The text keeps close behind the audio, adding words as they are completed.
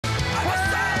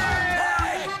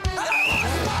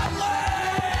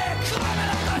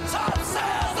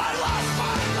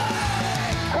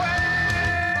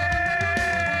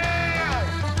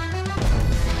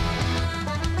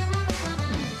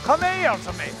come here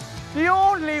to me. The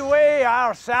only way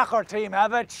our soccer team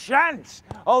have a chance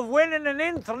of winning an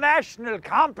international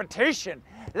competition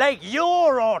like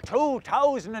Euro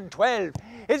 2012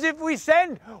 is if we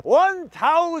send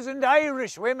 1,000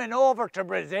 Irish women over to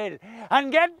Brazil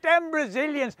and get them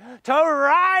Brazilians to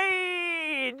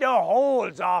ride the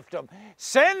holes off them,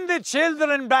 send the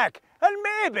children back, and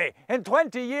maybe in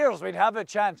 20 years we'd have a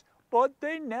chance. But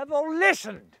they never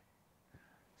listened.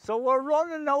 So we're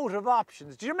running out of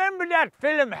options. Do you remember that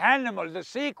film Hannibal, the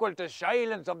sequel to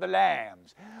Silence of the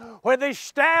Lambs, where they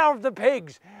starved the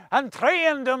pigs and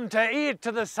trained them to eat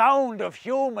to the sound of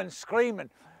humans screaming?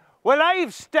 Well,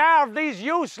 I've starved these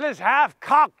useless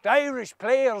half-cocked Irish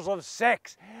players of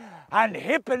sex and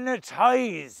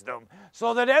hypnotised them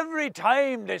so that every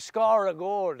time they score a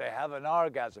goal, they have an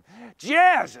orgasm.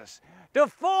 Jesus, the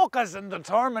focus and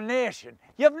determination,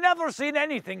 you've never seen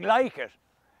anything like it.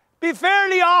 Be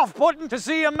fairly off-putting to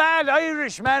see a mad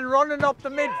Irishman running up the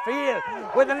midfield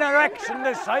with an erection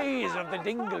the size of the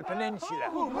Dingle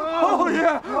Peninsula. Oh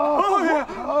yeah! Oh yeah!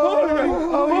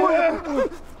 Oh yeah!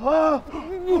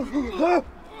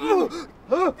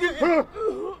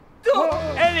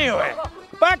 Anyway,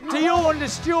 back to you in the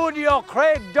studio,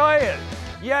 Craig Doyle.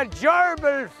 You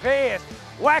gerbil-faced,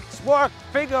 waxwork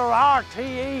figure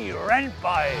RTE rent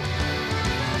boy.